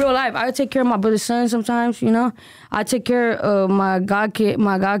 I got a real life. I take care of my brother's son sometimes, I take care of my god kid,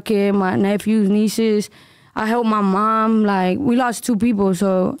 my nephews, nieces. I help my mom. Like, we lost 2 people,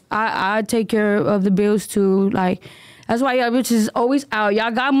 so I take care of the bills too. Like, that's why y'all bitches always out.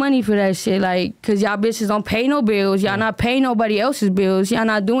 Y'all got money for that shit, like, because y'all bitches don't pay no bills. Y'all not paying nobody else's bills. Y'all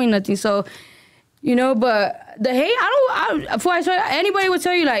not doing nothing. So, but the hate, before I swear, anybody would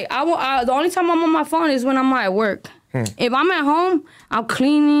tell you, like, the only time I'm on my phone is when I'm at work. If I'm at home, I'm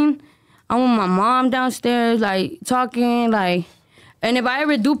cleaning. I'm with my mom downstairs, like, talking, like, and if I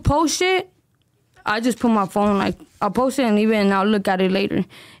ever do post shit, I just put my phone, like, I'll post it and leave it and I'll look at it later.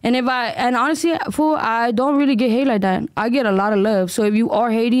 And honestly, fool, I don't really get hate like that. I get a lot of love. So if you are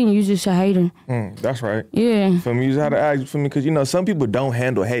hating, you just a hater. That's right. Yeah. For me, you just have to ask for me because, some people don't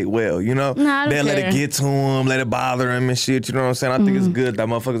handle hate well, Nah, I don't They let care. it get to them, let it bother them and shit, you know what I'm saying? I think it's good that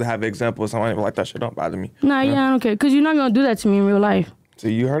motherfuckers have examples. Somebody like, that shit don't bother me. Nah, yeah, I don't care. Because you're not going to do that to me in real life.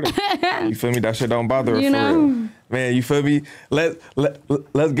 See, you heard it. You feel me? That shit don't bother her for real. Man, you feel me?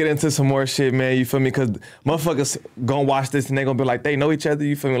 Let's get into some more shit, man. You feel me? Because motherfuckers gonna watch this and they gonna be like, they know each other.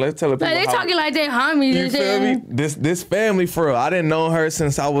 You feel me? Let's tell the people. Like, they talking like they homies. You feel me? This family for real. I didn't know her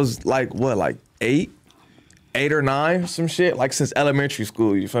since I was like 8 or 9, some shit. Like since elementary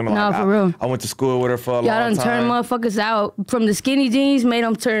school. You feel me? No, like, for real. I went to school with her for a long Y'all time. done turned motherfuckers out from the skinny jeans, made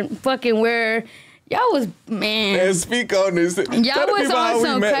them turn fucking wear. Y'all was, man, speak on this. Y'all was on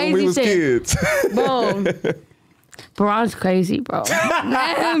some when we was crazy shit. kids. Bro. Bro, I was crazy, bro. Oh, shit,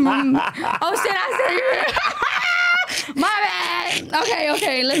 I said, my bad.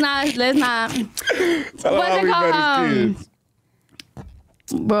 Okay, let's not. Tell her how we met as kids.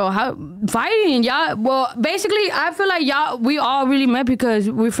 Bro, fighting, y'all. Well, basically, I feel like we all really met because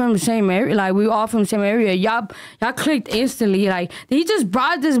we're from the same area. Like, we all from the same area. Y'all clicked instantly. Like, he just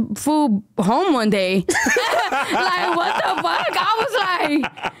brought this fool home one day. Like, what the fuck? I was like,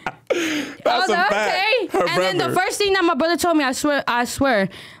 okay. And then the first thing that my brother told me, I swear,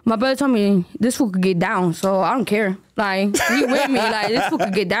 my brother told me, this fool could get down, so I don't care. Like, he with me. Like, this fool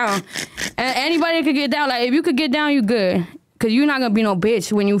could get down. And anybody could get down. Like, if you could get down, you good. Cause you're not gonna be no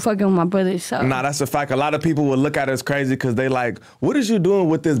bitch when you fucking with my brother. So. Nah, that's a fact. A lot of people would look at us crazy because they like, what is you doing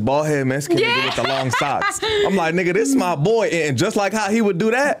with this bald head Mexican nigga with the long socks? I'm like, nigga, this is my boy. And just like how he would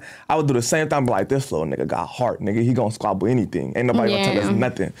do that, I would do the same thing. Be like, this little nigga got heart, nigga. He gonna squabble anything. Ain't nobody gonna tell us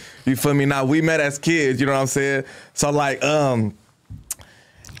nothing. You feel me? Now we met as kids. You know what I'm saying? So like, damn,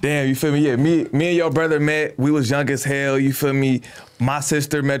 you feel me? Yeah, me and your brother met. We was young as hell. You feel me? My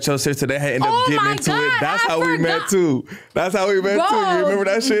sister met your sister. They had ended up getting into it. That's how we met too. That's how we met too. You remember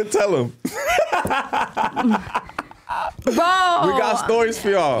that shit? Tell them. Bro. We got stories for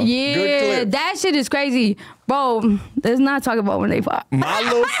y'all. Yeah, that shit is crazy. Bro, let's not talk about when they fought. My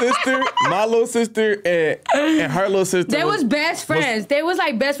little sister, and her little sister. They was best friends. They was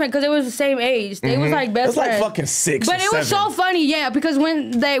like best friends because they was the same age. They was like best friends. It was like fucking 6 But or it was 7. so funny, yeah, because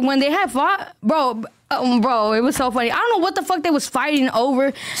when they had fought, bro, it was so funny. I don't know what the fuck they was fighting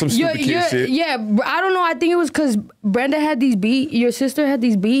over. Some stupid kid shit. Yeah, I don't know. I think it was because Brenda had these beads. Your sister had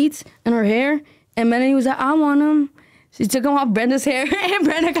these beads in her hair, and Melanie was like, I want them. She took them off Brenda's hair, and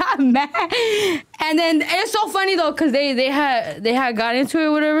Brenda got mad. And then it's so funny though, cause they had got into it,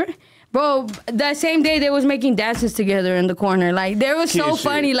 or whatever. Bro, that same day they was making dances together in the corner. Like they was so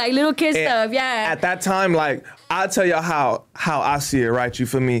funny, like little kid stuff. Yeah. At that time, like I'll tell y'all how I see it. Right, you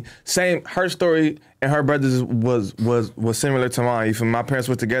feel me? Same. Her story and her brothers was similar to mine. You feel me? My parents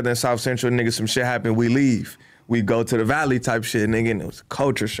were together in South Central. Nigga, some shit happened. We leave. We go to the valley type shit, nigga, and it was a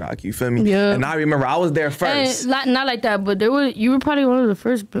culture shock, you feel me? Yeah. And I remember I was there first. And not like that, but you were probably one of the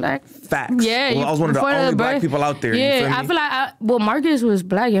first black. Facts. Yeah. Well, I was one of the only black people out there, yeah, you feel me? I feel like, Marcus was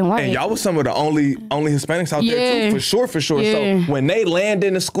black and white. And y'all was some of the only Hispanics out there too, for sure. Yeah. So when they landed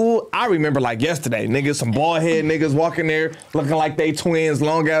in the school, I remember like yesterday, niggas, some bald head niggas walking there looking like they twins,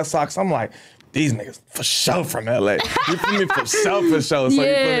 long ass socks. I'm like, these niggas for sure from LA. You feel me? For sure. So you feel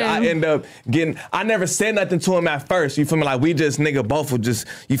me? I end up I never said nothing to him at first. You feel me? Like we just, nigga, both would just,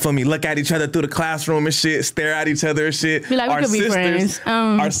 you feel me, look at each other through the classroom and shit, stare at each other and shit. Be like, we could be friends.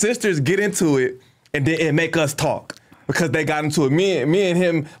 Our sisters get into it and then it make us talk. Because they got into it. Me and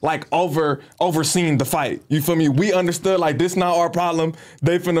him like overseeing the fight. You feel me? We understood like this not our problem.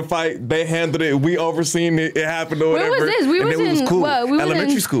 They finna fight. They handled it. We overseen it. It happened or whatever. Where was this? We was in cool.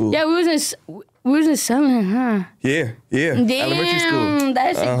 Elementary school. Yeah, we was in Selling, huh? Yeah. Damn, Elementary school.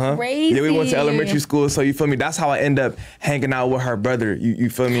 That's crazy. Yeah, we went to elementary school, so you feel me? That's how I end up hanging out with her brother. You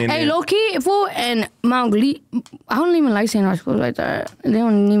feel me? And hey, low key, fool, and Mount Glee. I don't even like saying our schools like that. They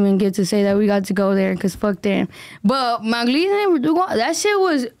don't even get to say that we got to go there, cause fuck them. But Mount Glee, that shit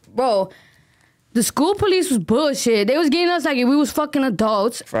was, bro. The school police was bullshit. They was getting us like if we was fucking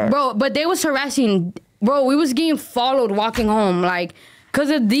adults, bro. But they was harassing, bro. We was getting followed walking home, like, cause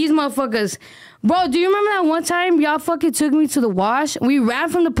of these motherfuckers. Bro, do you remember that one time y'all fucking took me to the wash? We ran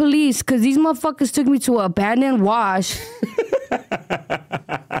from the police because these motherfuckers took me to an abandoned wash.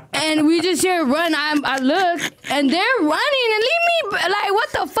 And we just hear run. I look, and they're running and leave me, like,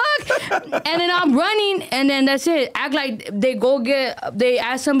 what the fuck? And then I'm running, and then that's it. Act like they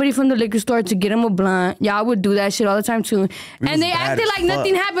ask somebody from the liquor store to get them a blunt. Y'all would do that shit all the time too. And they acted like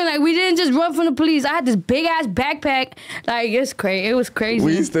nothing happened. Like we didn't just run from the police. I had this big ass backpack. Like it's crazy. It was crazy.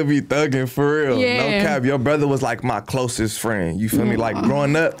 We used to be thugging for real. Yeah. No cap. Your brother was like my closest friend. You feel me? Like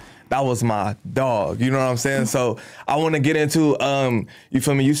growing up, that was my dog. You know what I'm saying? So I want to get into, you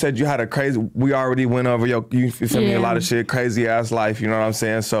feel me? You said you had we already went over you feel me? A lot of shit, crazy ass life. You know what I'm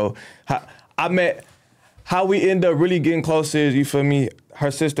saying? So how we end up really getting close is, you feel me?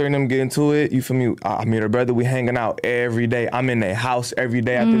 Her sister and them get into it. You feel me? I mean, her brother, we hanging out every day. I'm in their house every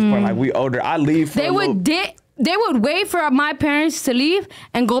day at this point. Like we older. I leave for They would wait for my parents to leave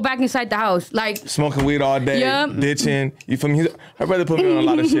and go back inside the house, like smoking weed all day, ditching. You feel me? Her brother put me on a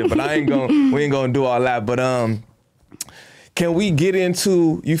lot of shit, but we ain't gonna do all that. But can we get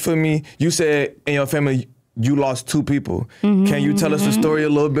into, you feel me? You said in your family you lost 2 people. Can you tell us the story a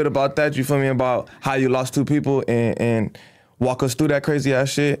little bit about that? You feel me? About how you lost 2 people and walk us through that crazy ass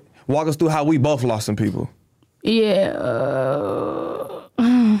shit. Walk us through how we both lost some people. Yeah.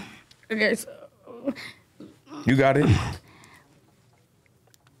 Okay. So. You got it?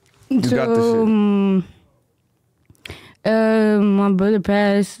 You got the shit. My brother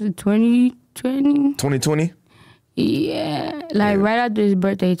passed 2020. 2020? Yeah. Right after his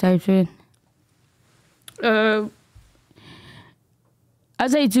birthday type shit. I'd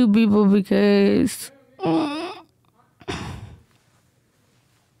say 2 people because...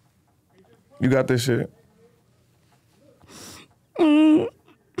 You got this shit?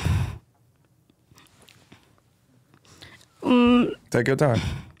 Take your time.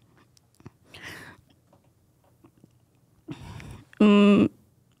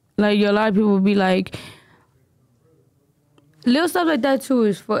 Like a lot of people be like, little stuff like that too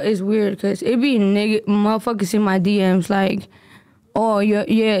is weird because it be motherfuckers in my DMs like, oh yeah,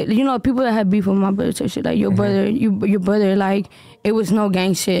 you know, people that have beef with my brother and shit like your brother, your brother, like it was no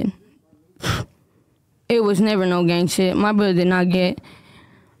gang shit. It was never no gang shit. My brother did not get.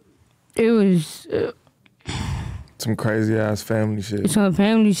 It was. Some crazy ass family shit. Some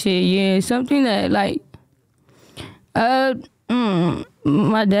family shit, yeah. Something that like,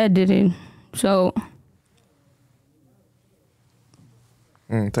 my dad didn't. So.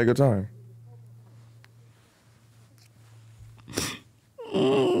 Take your time.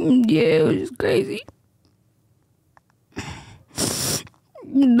 Yeah, it was crazy.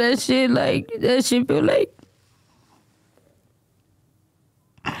 That shit feel like that shit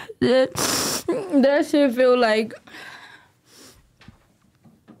feel like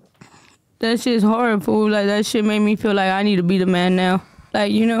that shit's horrible. Like that shit made me feel like I need to be the man now.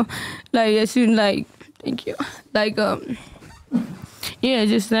 Like, you know, like as soon like thank you. Like yeah,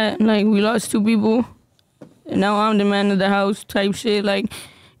 just that. Like we lost 2 people and now I'm the man of the house type shit. Like,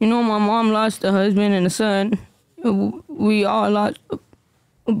 you know, my mom lost a husband and a son. We all lost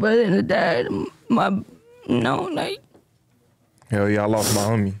a brother and a dad. Like Hell yeah, I lost my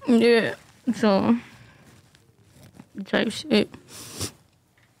homie. yeah. So type shit.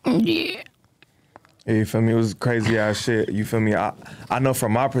 Yeah. Yeah, you feel me? It was crazy ass shit. You feel me? I know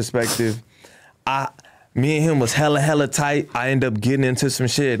from my perspective, me and him was hella tight. I ended up getting into some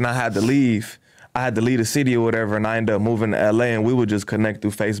shit and I had to leave. I had to leave the city or whatever, and I ended up moving to LA, and we would just connect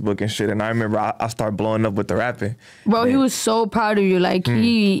through Facebook and shit. And I remember I started blowing up with the rapping. Bro, he was so proud of you. Like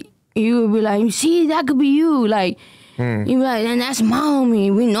he would be like, see, that could be you. Like he'd be like, and that's my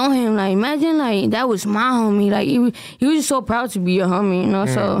homie. We know him. Like imagine like that was my homie. Like he was just so proud to be your homie, you know.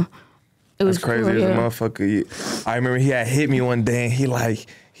 So it was crazy cool, as a yeah. motherfucker. I remember he had hit me one day, and he like.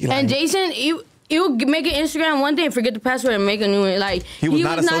 And Jason, he would make an Instagram one day and forget the password and make a new one. Like he was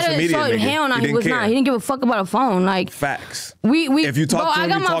not a social media nigga. Hell no, he was not. He didn't give a fuck about a phone. Like facts. We if you talk to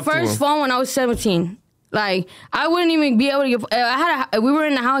him, I got my first phone when I was 17. Like I wouldn't even be able to get. We were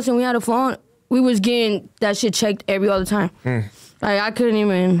in the house and we had a phone. We was getting that shit checked all the time. Like I couldn't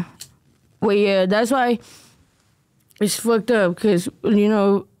even. Well, yeah, that's why it's fucked up. Cause you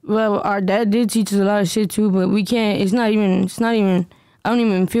know, well, our dad did teach us a lot of shit too, but we can't. It's not even. I don't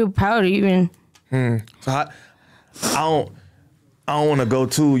even feel proud of even. So I don't want to go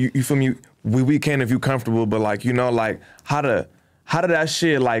too. You feel me? We can if you comfortable, but like you know, like how did that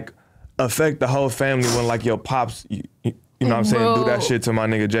shit like affect the whole family when like your pops, you know what I'm saying, do that shit to my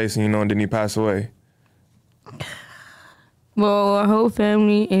nigga Jason, you know, and then he passed away. Well, our whole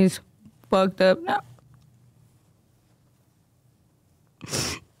family is fucked up now.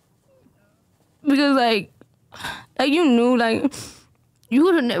 Because like you knew like. You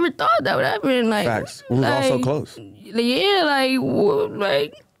would have never thought that would happen. Like, facts. We was all so close. Yeah,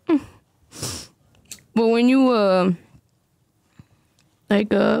 like. But when you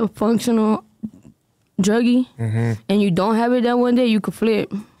like a functional druggie, and you don't have it that one day, you could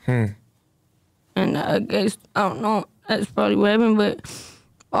flip. And I guess I don't know. That's probably what happened. But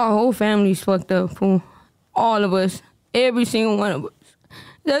our whole family's fucked up. Fool. All of us, every single one of us.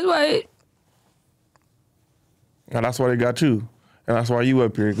 That's why. And that's why they got you. And that's why you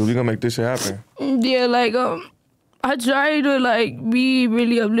up here, because we gonna make this shit happen. Yeah, like, I try to, like, be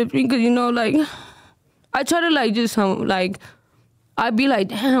really uplifting, because, you know, like, I try to, like, just, like, I be like,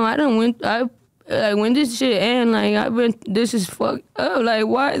 damn, when this shit end, like, this is fucked up, like,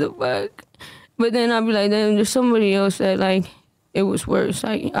 why the fuck? But then I be like, then there's somebody else that, like, it was worse.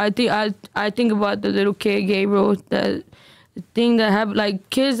 Like, I think about the little kid, Gabriel, that the thing that happened, like,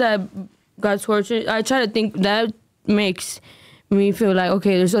 kids that got tortured, I try to think that makes me feel like,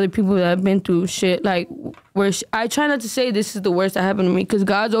 okay, there's other people that have been through shit, like, worse. I try not to say this is the worst that happened to me, because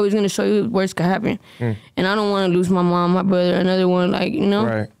God's always going to show you the worst could happen. And I don't want to lose my mom, my brother, another one, like, you know?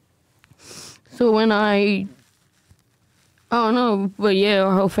 Right. So when I don't know, but yeah,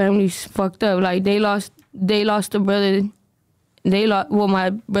 our whole family's fucked up. Like, they lost a brother. My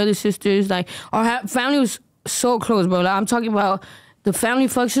brother's sisters, like, our family was so close, bro. Like, I'm talking about the family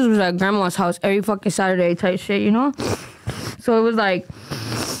functions was at grandma's house every fucking Saturday type shit, you know? So it was like,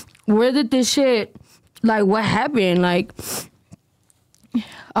 where did this shit, like, what happened? Like,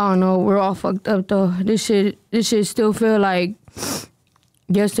 I don't know, we're all fucked up though. This shit still feel like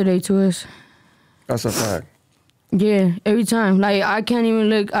yesterday to us. That's a fact. Yeah, every time. Like, I can't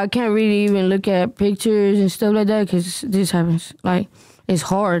really even look at pictures and stuff like that, because this happens. Like, it's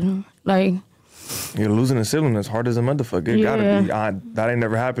hard. Like, you're losing a sibling as hard as a motherfucker. It gotta be. That ain't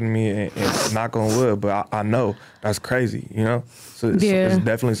never happened to me, and knock on wood, but I know that's crazy, you know? So it's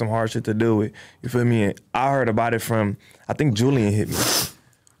definitely some hard shit to deal with. You feel me? And I heard about it from, I think Julian hit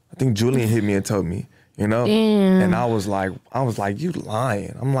me and told me, you know? Damn. And I was like, you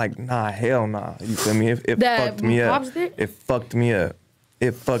lying. I'm like, nah, hell nah. You feel me? It fucked me up. It fucked me up.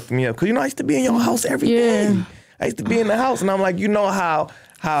 It fucked me up. Cause you know, I used to be in your house every day. I used to be in the house, and I'm like, you know how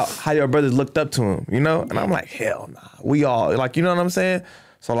your brothers looked up to him, you know? And I'm like, hell nah. We all, like, you know what I'm saying?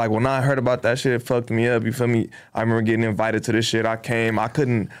 So, like, when I heard about that shit, it fucked me up, you feel me? I remember getting invited to this shit. I came. I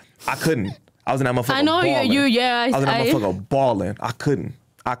couldn't. I was in that motherfucker I know balling. yeah. I was in that motherfucker balling. I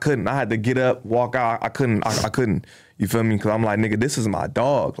couldn't. I had to get up, walk out. I couldn't. You feel me? Because I'm like, nigga, this is my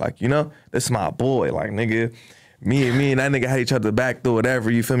dog. Like, you know? This is my boy. Like, nigga, Me and that nigga had each other back through whatever,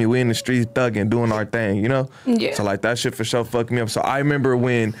 you feel me? We in the streets thugging, doing our thing, you know? Yeah. So like that shit for sure fucked me up. So I remember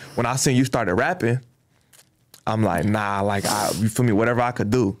when I seen you started rapping, I'm like, nah, like you feel me? Whatever I could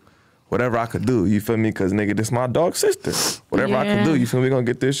do, you feel me? Cause nigga, this my dog sister. Whatever I could do, you feel me? We gonna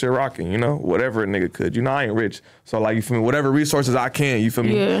get this shit rocking, you know? Whatever a nigga could. You know, I ain't rich. So like, you feel me? Whatever resources I can, you feel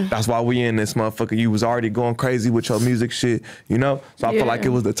me? Yeah. That's why we in this motherfucker. You was already going crazy with your music shit, you know? So I feel like it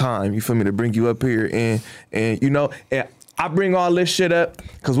was the time, you feel me, to bring you up here and you know, and I bring all this shit up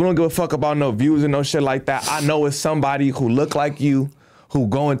because we don't give a fuck about no views and no shit like that. I know it's somebody who look like you, who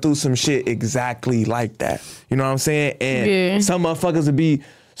going through some shit exactly like that. You know what I'm saying? And some motherfuckers would be,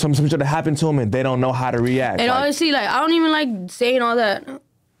 some shit that happened to them and they don't know how to react. And like, honestly, like, I don't even like saying all that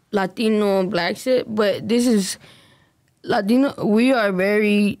Latino and black shit, but this is Latino. We are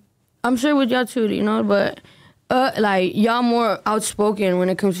very, I'm sure with y'all too, you know, but like, y'all more outspoken when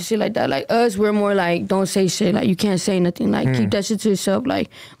it comes to shit like that. Like, us, we're more like, don't say shit. Like, you can't say nothing. Like, keep that shit to yourself. Like,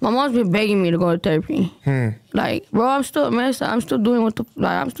 my mom's been begging me to go to therapy. Like, bro, I'm still doing what the,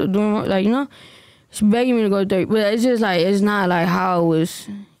 like, I'm still doing, like, you know? She's begging me to go to therapy. But it's just like, it's not like how it was,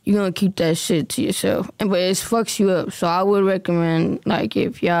 you're gonna keep that shit to yourself. But it fucks you up. So I would recommend, like,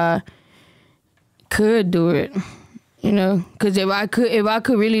 if y'all could do it, you know? Because if I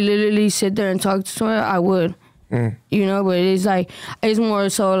could really literally sit there and talk to someone, I would. You know, but it's like, it's more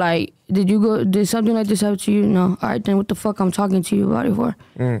so like, did something like this happen to you? No. All right, then what the fuck I'm talking to you about it for?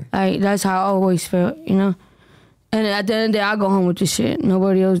 Like, that's how I always felt, you know? And at the end of the day, I go home with this shit.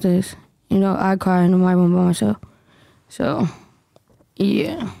 Nobody else does. You know, I cry in my room by myself. So,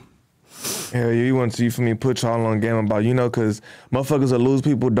 yeah. Hell yeah, you want to, you feel me, put y'all on game about, you know, because motherfuckers will lose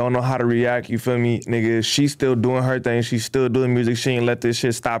people, don't know how to react, you feel me? Nigga, she's still doing her thing, she's still doing music, she ain't let this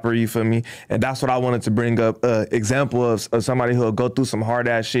shit stop her, you feel me? And that's what I wanted to bring up, example of somebody who'll go through some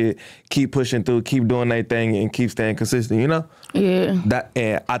hard-ass shit, keep pushing through, keep doing their thing, and keep staying consistent, you know? Yeah.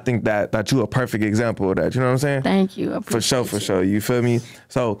 And I think that you a perfect example of that, you know what I'm saying? Thank you. For sure, you feel me?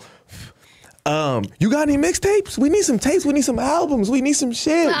 So, you got any mixtapes? We need some tapes. We need some albums. We need some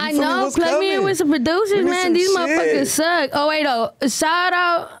shit. I know. Plug me in with some producers, man. These motherfuckers suck. Oh wait, shout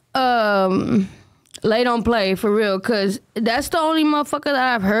out Lay Don't Play for real, cause that's the only motherfucker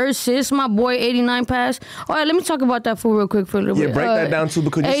that I've heard since my boy 89 passed. All right, let me talk about that for real quick for a little bit. Yeah, break that down too,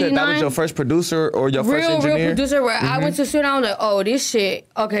 because you said that was your first producer or your first engineer. Real producer. Where I went to sit down like, oh, this shit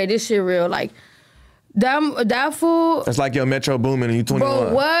real. Like, that fool. It's like your Metro Boomin and you 21.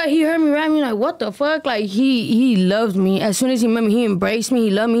 Bro, what? He heard me rap, me like, what the fuck? Like, he loves me. As soon as he met me, he embraced me. He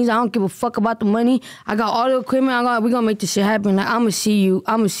loved me. He's like, I don't give a fuck about the money. I got all the equipment. we gonna make this shit happen. Like, I'ma see you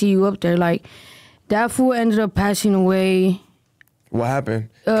up there. Like, that fool ended up passing away. What happened?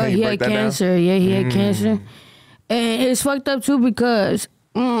 He had cancer. Down? Yeah, he had cancer. And it's fucked up too because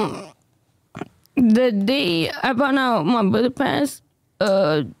the day I found out my brother passed,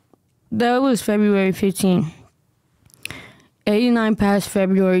 that was February 15th. 89 passed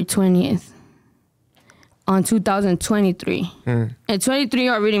February 20th on 2023. And 23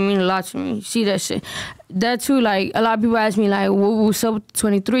 already mean a lot to me. See that shit. That too, like, a lot of people ask me, like, what's up with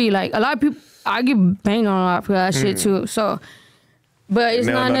 23? Like, a lot of people, I get banged on a lot for that shit too. So, but it's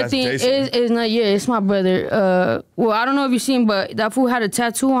not nothing. It's not, it's my brother. Well, I don't know if you've seen, but that fool had a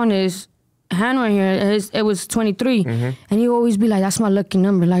tattoo on his hand right here. It was 23. And he always be like, that's my lucky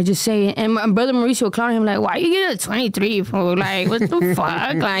number. Like, just say it. And my brother Mauricio would clown him like, why you get a 23 for? Like, what the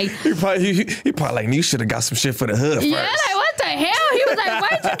fuck? Like, he probably like, you should have got some shit for the hood first. Yeah, like, what the hell? He was like,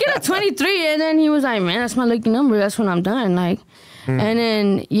 why'd you get a 23? And then he was like, man, that's my lucky number. That's when I'm done. Like, and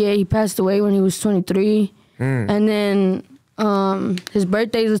then, yeah, he passed away when he was 23. And then his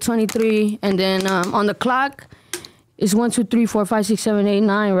birthday is 23. And then on the clock, it's 1, 2, 3, 4, 5, 6, 7, 8,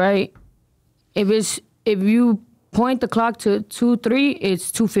 9, right? If you point the clock to 2-3,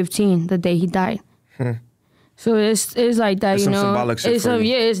 it's 2:15, the day he died. So it's like that, it's you know. Some symbolic shit for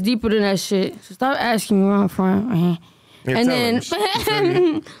you. Yeah, it's deeper than that shit. So stop asking me where I'm from, man. And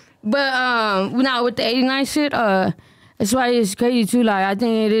then, but now with the 89 shit, that's why it's crazy too. Like, I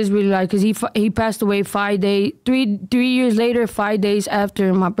think it is really like, cause he passed away 3 years later, 5 days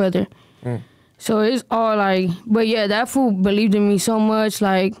after my brother. So it's all like, but yeah, that fool believed in me so much,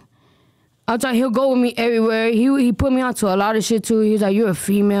 like. I'm telling you, he'll go with me everywhere. He put me onto a lot of shit too. He was like, you're a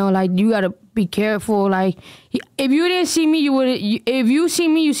female. Like, you got to be careful. Like, if you didn't see me, you would. If you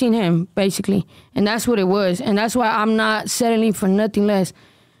seen me, you seen him, basically. And that's what it was. And that's why I'm not settling for nothing less.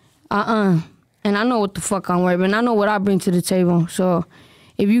 And I know what the fuck I'm worth. And I know what I bring to the table. So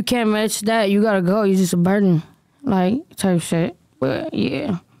if you can't match that, you got to go. You're just a burden. Like, type shit. But,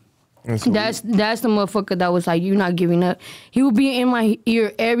 yeah. That's the motherfucker that was like, "You're not giving up." He would be in my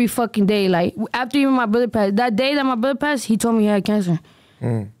ear every fucking day. Like after even my brother passed, that day that my brother passed, he told me he had cancer.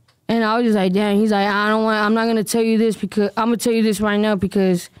 And I was just like, damn. He's like, I'm not gonna tell you this because I'm gonna tell you this right now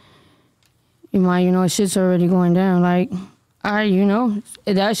because shit's already going down. Like,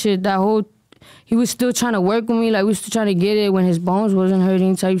 that shit, he was still trying to work with me. Like we was still trying to get it when his bones wasn't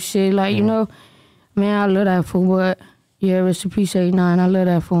hurting type shit. Like, man, I love that fool. But yeah, rest in peace, 89. I love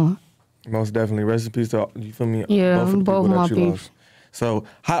that fool. Most definitely. Rest in peace to, you feel me? Yeah, both of the both people my that you peeps. lost. So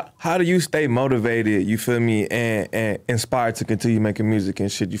how do you stay motivated, you feel me, and inspired to continue making music and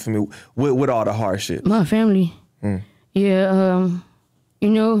shit, you feel me, with all the hard shit? My family. Yeah,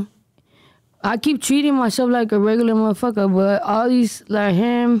 I keep treating myself like a regular motherfucker, but all these, like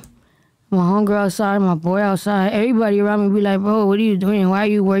him, my homegirl outside, my boy outside, everybody around me be like, bro, what are you doing? Why are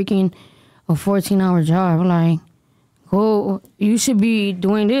you working a 14-hour job? I'm like, oh, you should be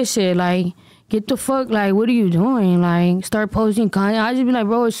doing this shit. Like, get the fuck, like, what are you doing? Like, start posting content. I just be like,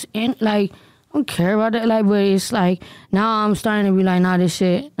 bro, I don't care about that. Like, but it's like, now I'm starting to be like, nah, this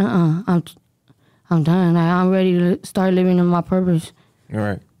shit, I'm done. Like, I'm ready to start living in my purpose. All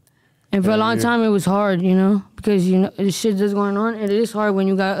right. And for a long time, it was hard, because, the shit that's going on. It is hard when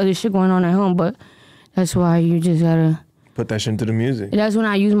you got other shit going on at home, but that's why you just gotta put that shit into the music. That's when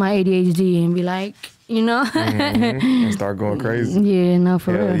I use my ADHD and be like, and start going crazy. Yeah, no,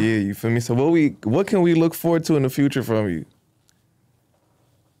 for real. Yeah, you feel me? So what can we look forward to in the future from you?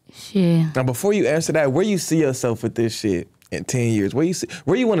 Shit. Now, before you answer that, where you see yourself with this shit in 10 years? Where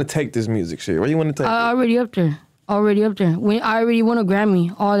you want to take this music shit? Where you want to take it? Already up there. I already won a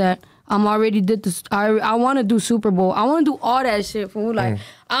Grammy, all that. I'm already did this. I want to do Super Bowl. I want to do all that shit. For like,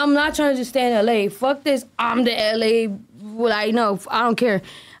 I'm not trying to just stay in LA. Fuck this. I'm the LA. Like, no, I don't care.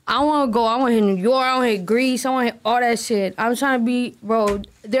 I want to go. I want to hit New York. I want to hit Greece. I want to hit all that shit. I'm trying to be, bro.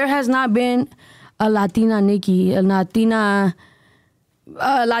 There has not been a Latina Nicki, a Latina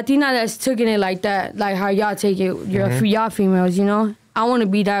that's taking it like that, like how y'all take it. Y'all females, I want to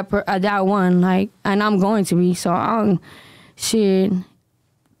be that one, like, and I'm going to be. So shit.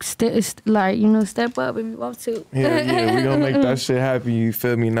 Step up if you want to. Yeah, we gonna make that shit happen, you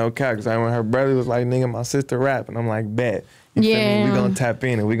feel me? No cap, because when her brother was like, nigga, my sister rap, and I'm like, bet. You feel me? We gonna tap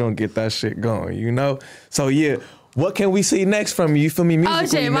in and we gonna get that shit going, So yeah, what can we see next from you? You feel me musically,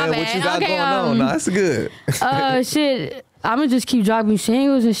 shit, man? my What bad. you got going on? No, that's good. Shit, I'ma just keep dropping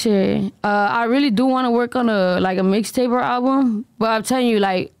singles and shit. I really do want to work on a mixtape or album, but I'm telling you,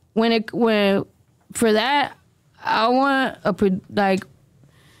 like, when for that, I want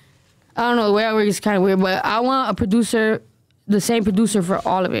I don't know, the way I work is kind of weird, but I want a producer, the same producer for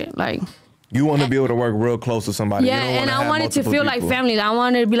all of it. Like, You want to be able to work real close to somebody. Yeah, you don't and I have want it to feel multiple like people. family. I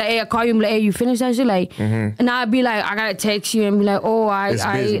want it to be like, hey, I call you and be like, hey, you finished that shit? Like, and I'd be like, I gotta text you and be like, oh, It's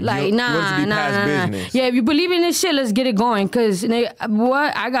business. like, You want it to be past business. Yeah, if you believe in this shit, let's get it going. Cause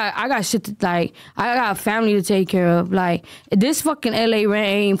I got shit to, like, I got a family to take care of. Like, this fucking LA rent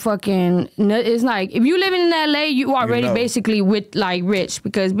ain't fucking. It's like, if you living in LA, you already basically with like rich,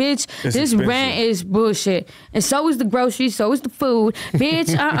 because bitch, It's this expensive. rent is bullshit, and so is the groceries, so is the food,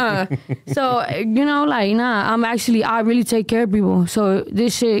 bitch. So like, nah, I really take care of people. So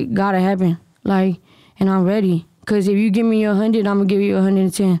this shit gotta happen. Like, and I'm ready. Cause if you give me 100, I'm gonna give you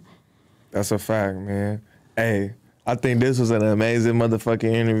 110. That's a fact, man. Hey, I think this was an amazing motherfucking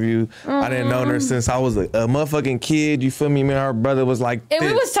interview. I didn't know her since I was a motherfucking kid. You feel me? Me and her brother was like And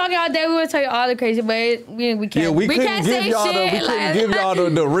this. we was talking all day. We were talking all the crazy, but we can't. Yeah, we couldn't can't give say y'all shit. we couldn't give y'all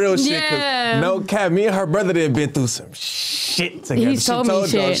the real shit. 'Cause Yeah. no cap, me and her brother done been through some shit together. He She told me y'all,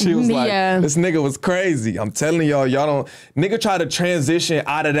 shit. she was like, Yeah. this nigga was crazy. I'm telling y'all don't, nigga try to transition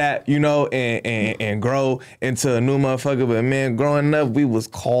out of that, and grow into a new motherfucker. But man, growing up, we was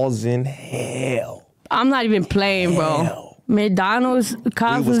causing hell. I'm not even playing, bro. Hell. McDonald's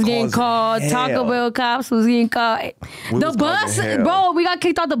cops was was getting causing called. hell. Taco Bell cops was getting called. We The was bus, causing hell. bro, we got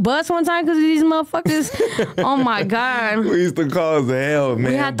kicked out the bus one time because of these motherfuckers. Oh my God. We used to cause hell, man.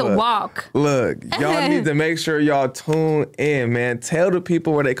 We had to but walk. Look, y'all need to make sure y'all tune in, man. Tell the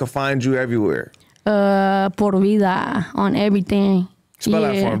people where they can find you everywhere. Porvida on everything. Spell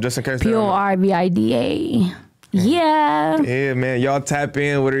that for 'em, just in case they don't know. Porvida. Yeah. Yeah, man. Y'all tap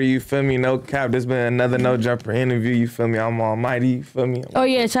in with her, you feel me? No cap. This been another No Jumper interview, you feel me? I'm almighty, you feel me? Oh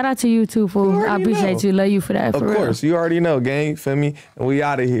yeah, shout out to you too, fool. I already appreciate know. you. Love you for that. Of For real. course, you already know, gang, you feel me? And we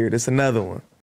out of here. This another one.